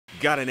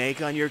Got an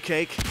ache on your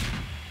cake?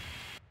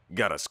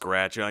 Got a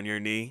scratch on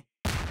your knee?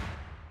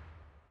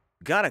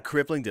 Got a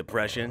crippling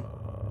depression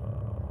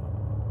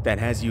that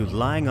has you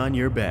lying on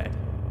your bed,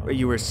 where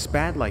you were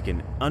spat like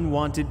an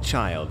unwanted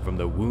child from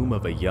the womb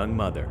of a young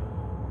mother,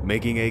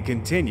 making a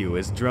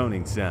continuous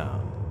droning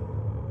sound,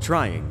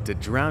 trying to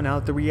drown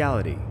out the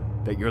reality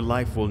that your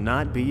life will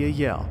not be a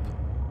yelp,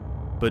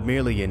 but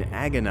merely an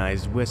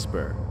agonized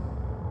whisper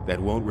that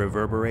won't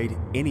reverberate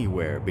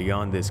anywhere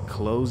beyond this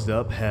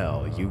closed-up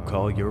hell you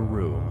call your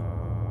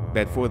room,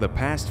 that for the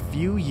past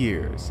few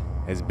years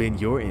has been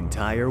your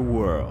entire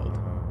world.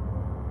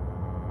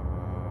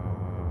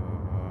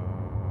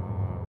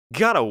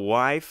 Got a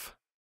wife?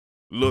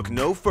 Look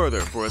no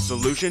further for a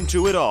solution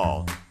to it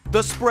all.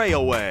 The spray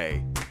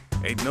away.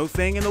 Ain't no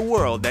thing in the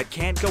world that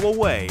can't go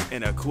away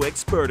in a quick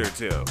spurt or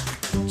two.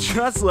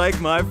 Just like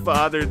my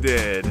father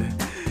did.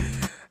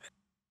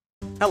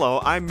 Hello,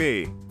 I'm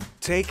me.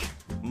 Take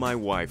my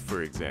wife,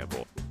 for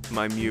example.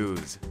 My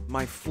muse,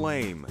 my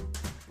flame.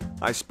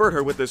 I spurt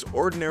her with this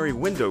ordinary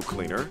window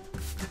cleaner,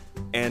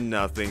 and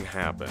nothing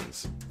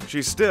happens.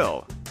 She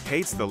still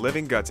hates the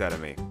living guts out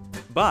of me.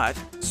 But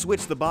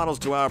switch the bottles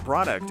to our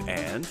product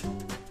and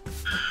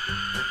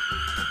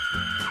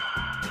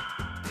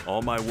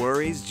all my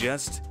worries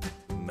just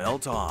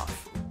melt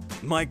off.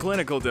 My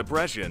clinical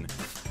depression,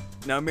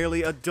 now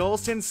merely a dull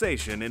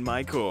sensation in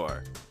my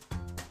core.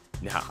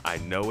 Now, I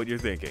know what you're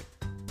thinking.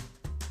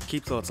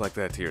 Keep thoughts like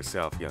that to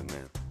yourself, young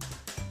man.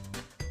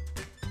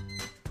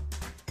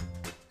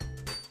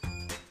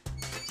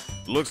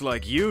 Looks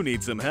like you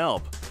need some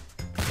help.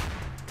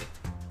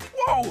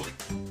 Whoa!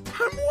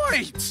 I'm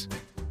white!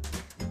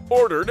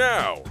 Order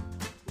now!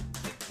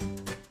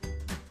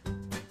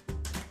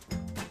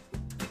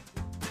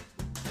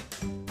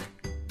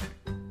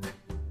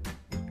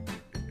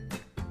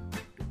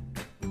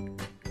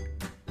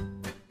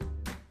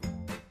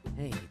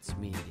 Hey, it's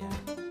me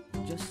again.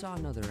 Just saw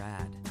another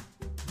ad.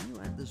 Can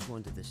you add this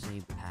one to the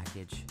same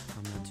package?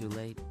 I'm not too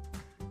late.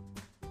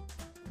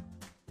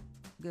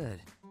 Good.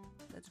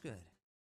 That's good.